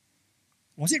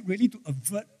 Was it really to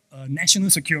avert national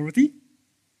security?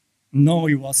 No,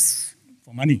 it was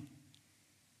for money.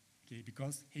 Okay,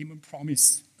 because Haman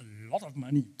promised a lot of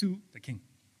money to the king.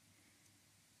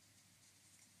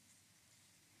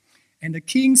 And the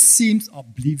king seems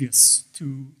oblivious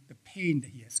to the pain that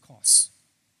he has caused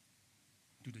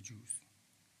to the Jews.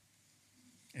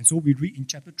 And so we read in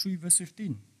chapter 3, verse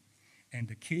 15. And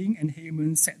the king and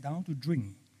Haman sat down to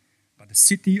drink, but the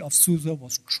city of Susa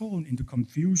was thrown into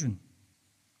confusion.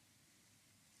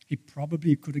 He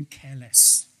probably couldn't care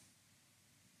less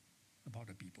about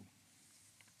the people.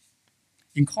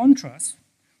 In contrast,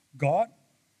 God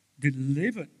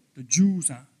delivered the Jews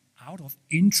out of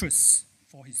interest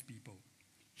for his people.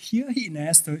 Here in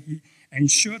Esther, he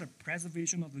ensured the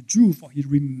preservation of the Jew, for he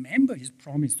remembered his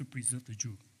promise to preserve the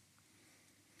Jew.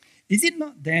 Is it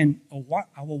not then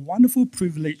our wonderful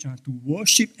privilege to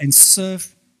worship and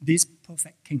serve this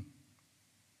perfect king,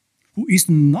 who is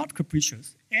not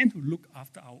capricious and who look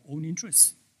after our own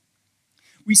interests?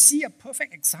 We see a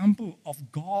perfect example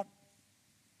of God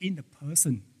in the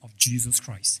person of Jesus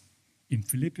Christ in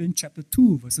Philippians chapter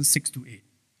 2, verses 6 to 8.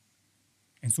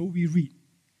 And so we read,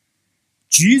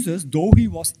 Jesus, though he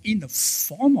was in the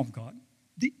form of God,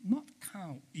 did not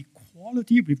count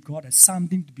equality with God as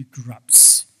something to be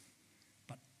grasped,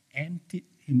 but emptied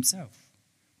himself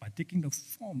by taking the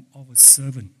form of a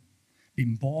servant,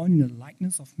 being born in the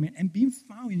likeness of man, and being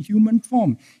found in human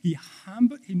form, he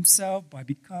humbled himself by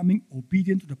becoming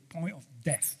obedient to the point of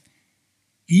death,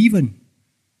 even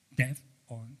death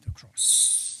on the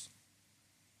cross.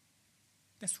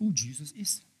 That's who Jesus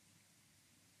is.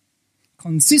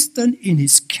 Consistent in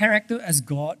his character as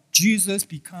God, Jesus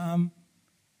became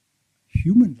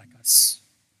human like us.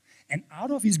 And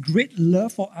out of his great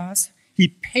love for us, he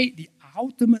paid the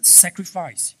ultimate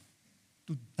sacrifice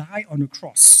to die on the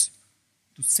cross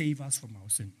to save us from our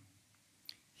sin.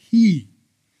 He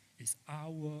is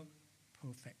our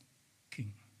perfect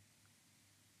King.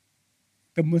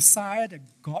 The Messiah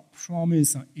that God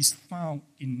promised is found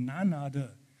in none other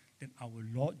than our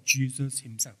Lord Jesus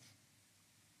himself.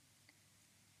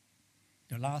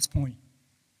 The last point,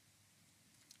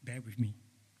 bear with me.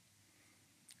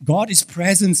 God is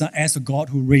present as a God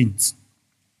who reigns.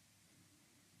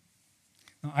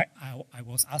 Now, I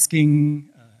was asking,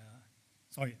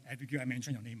 Abigail, I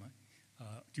mentioned your name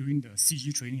during the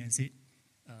CG training and said,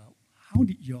 how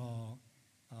did your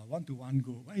one-to-one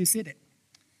go? Well, he said that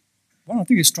one of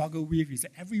the things they struggle with is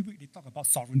that every week they talk about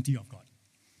sovereignty of God.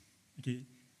 Okay,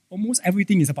 almost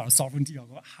everything is about the sovereignty of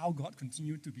God, how God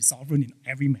continues to be sovereign in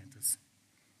every matter.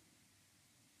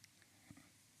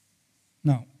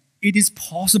 Now, it is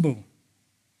possible.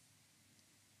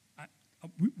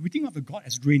 We think of the God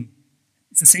as reign.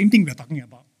 It's the same thing we're talking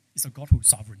about. It's a God who is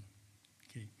sovereign.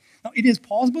 Okay. Now, it is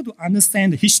possible to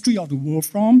understand the history of the world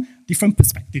from different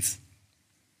perspectives.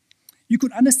 You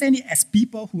could understand it as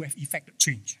people who have effected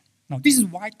change. Now, this is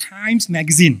why Times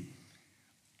Magazine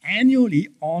annually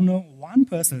honors one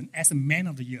person as a Man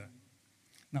of the Year.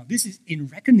 Now, this is in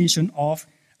recognition of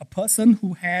a person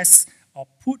who has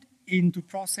put into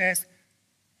process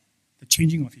the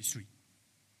changing of history.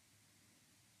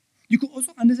 You could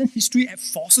also understand history as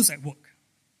forces at work.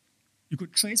 You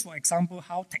could trace, for example,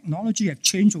 how technology has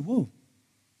changed the world.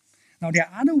 Now, there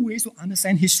are other ways to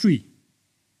understand history,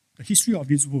 the history of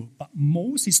this world, but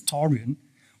most historians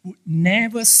would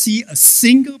never see a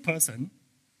single person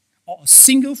or a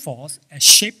single force as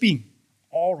shaping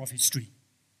all of history.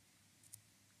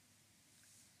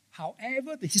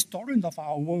 However, the historians of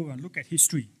our world look at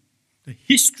history. The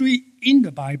history in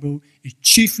the Bible is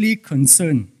chiefly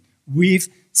concerned with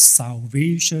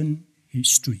salvation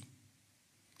history.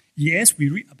 Yes, we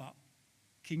read about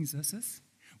King Xerxes.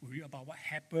 We read about what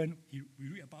happened. We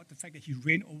read about the fact that he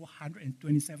reigned over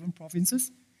 127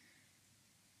 provinces.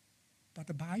 But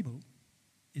the Bible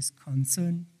is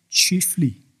concerned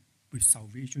chiefly with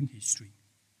salvation history.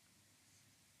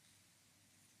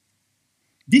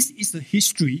 This is the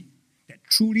history that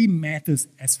truly matters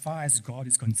as far as God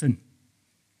is concerned.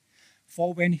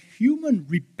 For when humans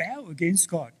rebel against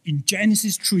God in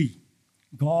Genesis 3,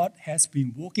 God has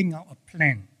been working out a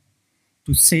plan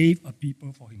to save a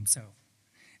people for himself.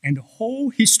 And the whole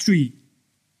history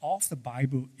of the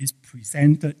Bible is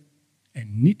presented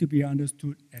and need to be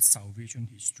understood as salvation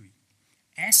history.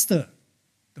 Esther,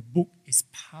 the book, is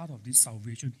part of this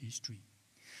salvation history.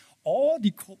 All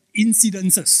the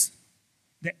coincidences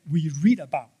that we read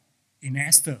about in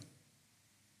Esther,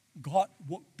 God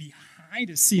worked behind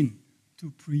the scene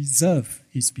to preserve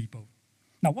his people.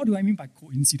 Now, what do I mean by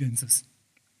coincidences?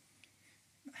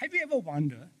 Have you ever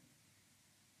wondered,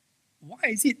 why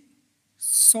is it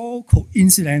so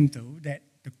coincidental that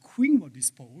the queen was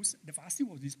disposed, the Vashti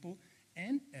was disposed,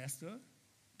 and Esther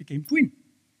became queen?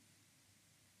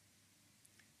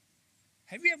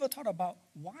 Have you ever thought about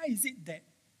why is it that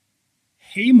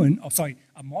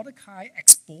Mordecai's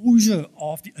exposure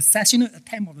of the assassination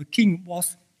attempt of the king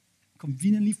was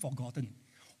conveniently forgotten,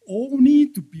 only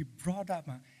to be brought up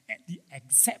at the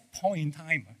exact point in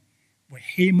time where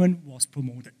Haman was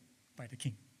promoted by the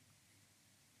king?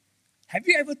 Have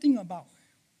you ever think about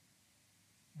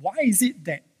why is it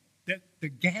that the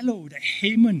gallows that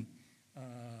Haman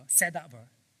set up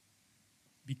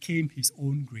became his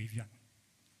own graveyard?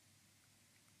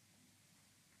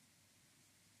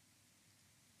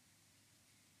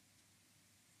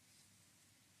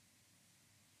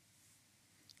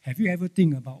 Have you ever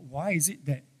think about why is it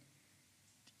that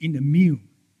in the meal,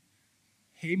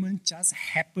 Haman just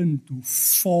happened to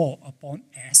fall upon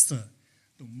Esther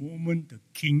the moment the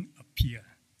king appeared?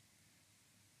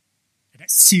 And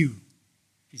that sealed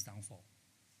his downfall.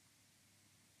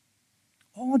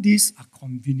 All these are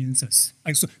conveniences,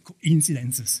 also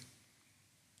coincidences.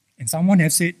 And someone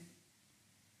has said,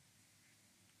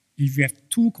 if you have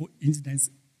two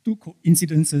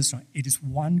coincidences, right, it is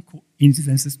one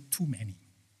coincidence too many.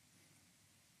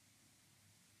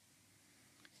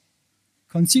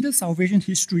 Consider salvation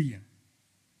history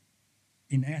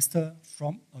in Esther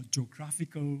from a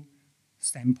geographical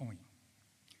standpoint.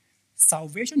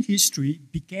 salvation history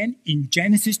began in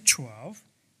Genesis 12,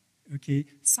 okay,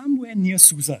 somewhere near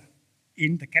Susa,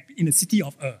 in the city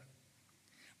of Ur.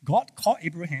 God called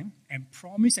Abraham and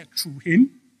promised that through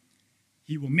him,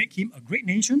 he will make him a great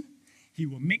nation, he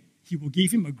will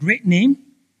give him a great name,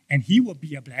 and he will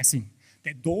be a blessing.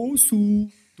 That those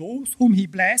whom he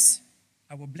bless,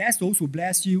 I will bless those who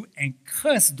bless you and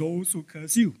curse those who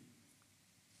curse you.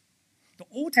 The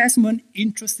Old Testament,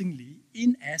 interestingly,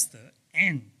 in Esther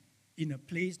and in a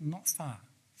place not far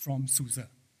from Susa.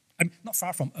 Not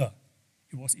far from Ur.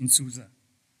 It was in Susa.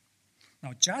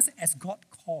 Now, just as God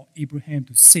called Abraham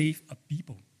to save a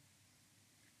people,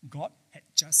 God had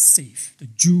just saved the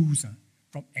Jews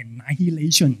from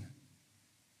annihilation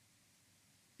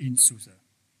in Susa.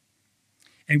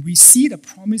 And we see the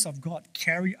promise of God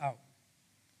carried out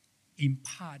in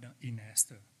part in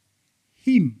Esther.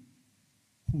 Him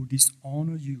who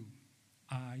dishonor you,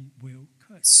 I will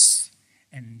curse.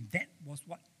 And that was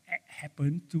what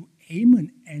happened to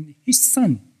Haman and his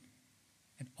son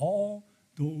and all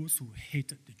those who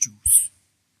hated the Jews.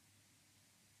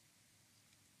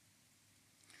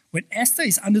 When Esther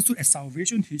is understood as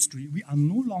salvation history, we are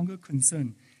no longer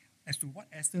concerned as to what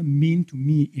Esther meant to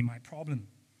me in my problem,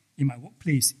 in my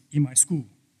workplace, in my school.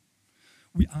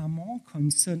 We are more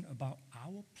concerned about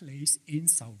our place in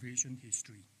salvation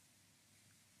history.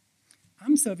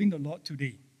 I'm serving the Lord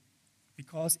today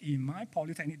because in my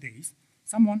polytechnic days,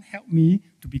 someone helped me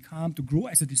to grow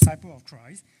as a disciple of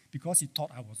Christ because he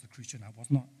thought I was a Christian. I was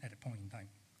not at that point in time.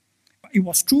 But it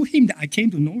was through him that I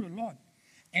came to know the Lord.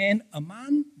 And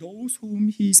among those whom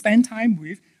he spent time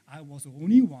with, I was the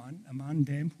only one among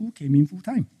them who came in full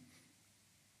time.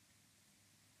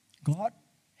 God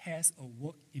has a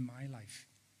work in my life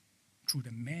through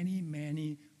the many,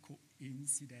 many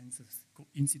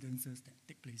coincidences that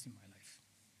take place in my life.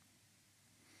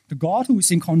 The God who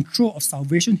is in control of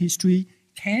salvation history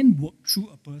can work through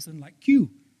a person like you,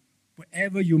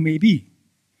 wherever you may be.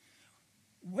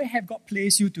 Where have God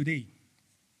placed you today?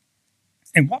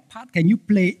 And what part can you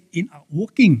play in our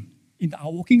working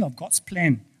of God's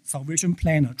plan, salvation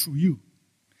plan through you?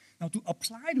 Now, to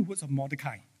apply the words of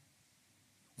Mordecai,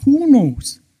 who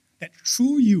knows that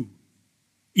through you,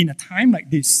 in a time like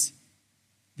this,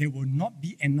 there will not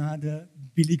be another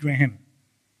Billy Graham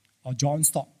or John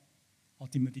Stott or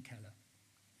Timothy Keller?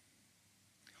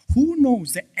 Who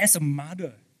knows that as a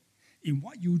mother, in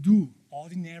what you do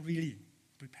ordinarily,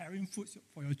 preparing food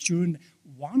for your children,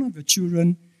 one of your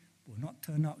children will not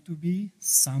turn out to be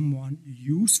someone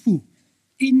useful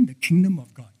in the kingdom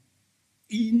of God,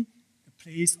 in the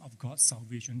place of God's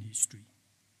salvation history.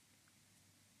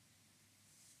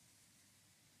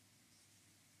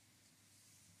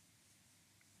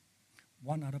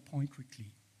 One other point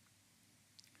quickly.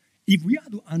 If we are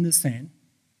to understand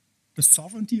the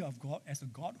sovereignty of God as a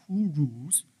God who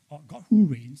rules or God who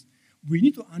reigns, we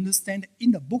need to understand that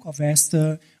in the book of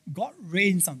Esther, God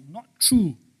reigns not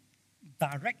through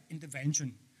direct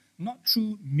intervention, not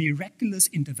through miraculous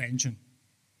intervention.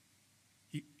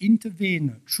 He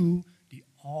intervened through the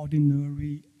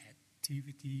ordinary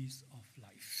activities of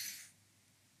life.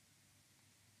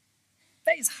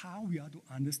 That is how we are to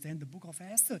understand the book of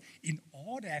Esther. In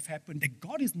all that have happened, that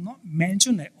God is not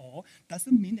mentioned at all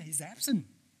doesn't mean that he's absent.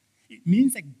 It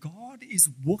means that God is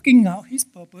working out his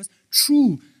purpose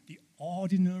through the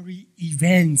ordinary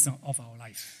events of our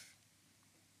life.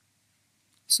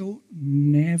 So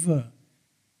never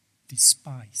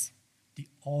despise the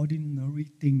ordinary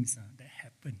things that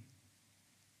happen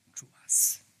to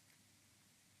us.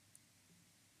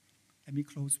 Let me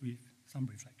close with some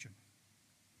reflection.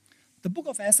 The book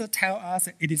of Esther tells us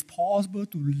that it is possible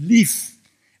to live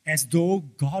as though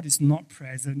God is not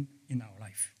present in our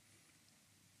life.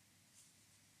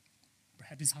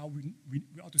 Perhaps this is how we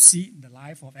ought to see the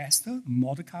life of Esther,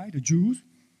 Mordecai, the Jews.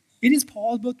 It is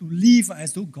possible to live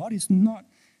as though God is not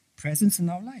present in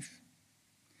our life.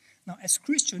 Now, as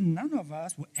Christians, none of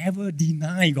us will ever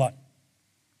deny God.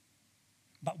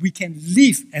 But we can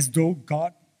live as though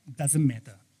God doesn't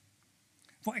matter.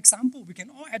 For example, we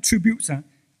can all attribute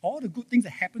all the good things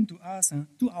that happen to us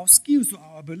to our skills, to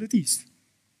our abilities.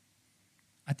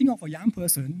 I think of a young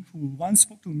person who once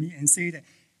spoke to me and said that,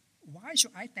 why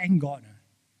should I thank God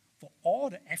for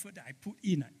all the effort that I put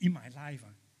in my life,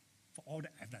 for all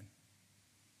that I've done?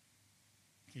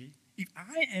 Okay? If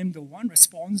I am the one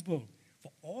responsible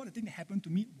for all the things that happen to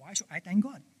me, why should I thank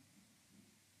God?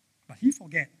 But he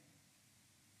forget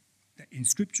that in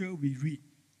Scripture we read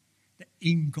that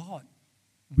in God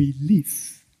we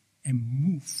live and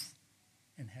move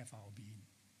and have our being.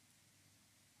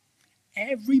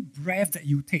 Every breath that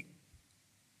you take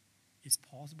is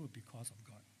possible because of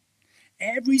God.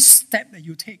 Every step that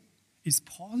you take is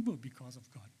possible because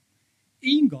of God.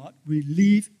 In God, we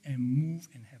live and move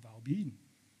and have our being.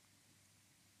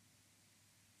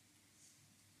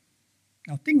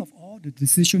 Now think of all the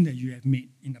decisions that you have made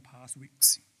in the past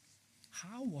weeks.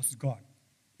 How was God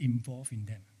involved in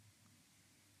them?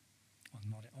 Or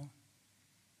not at all.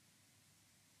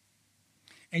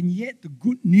 And yet the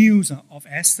good news of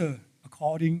Esther,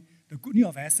 the good news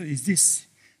of Esther is this,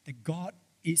 that God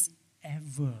is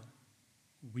ever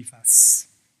with us,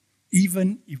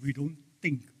 even if we don't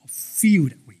think or feel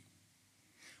that way.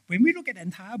 When we look at the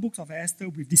entire books of Esther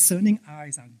with discerning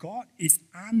eyes, God is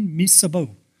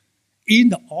unmissable in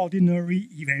the ordinary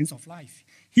events of life.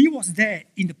 He was there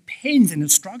in the pains and the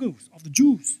struggles of the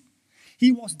Jews.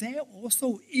 He was there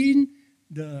also in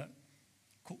the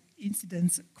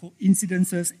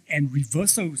coincidences and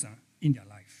reversals in their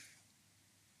life.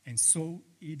 And so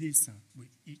it is with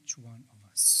each one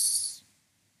of us.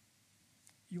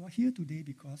 You are here today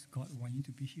because God wants you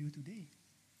to be here today.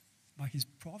 By His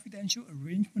providential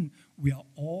arrangement, we are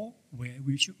all where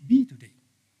we should be today.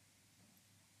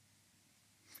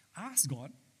 Ask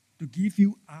God to give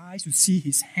you eyes to see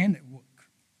His hand at work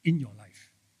in your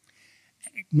life.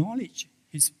 And acknowledge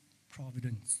His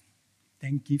providence.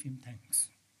 Then give Him thanks.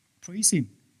 Praise Him.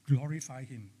 Glorify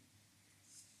Him.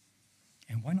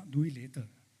 And why not do it later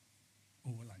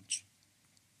over lunch?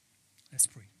 Let's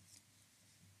pray.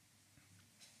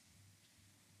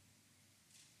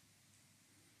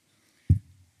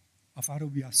 Our Father,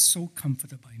 we are so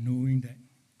comforted by knowing that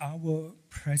our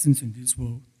presence in this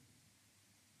world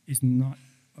is not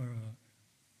a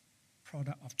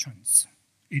product of chance.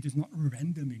 It is not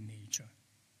random in nature.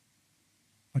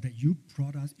 But that you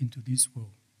brought us into this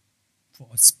world for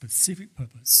a specific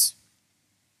purpose.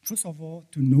 First of all,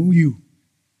 to know you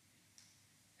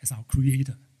as our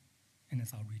Creator and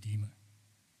as our Redeemer.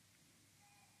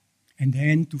 And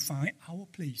then to find our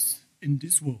place in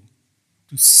this world,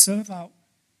 to serve out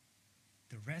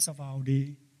the rest of our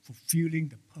day, fulfilling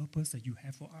the purpose that you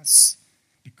have for us.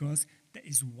 Because that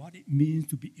is what it means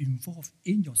to be involved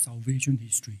in your salvation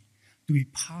history, to be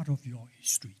part of your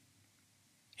history.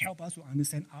 Help us to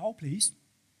understand our place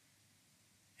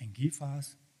and give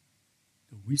us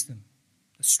the wisdom,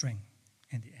 the strength,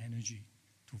 and the energy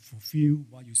to fulfill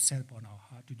what you set upon our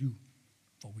heart to do.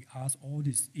 For we ask all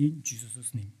this in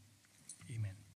Jesus' name. Amen.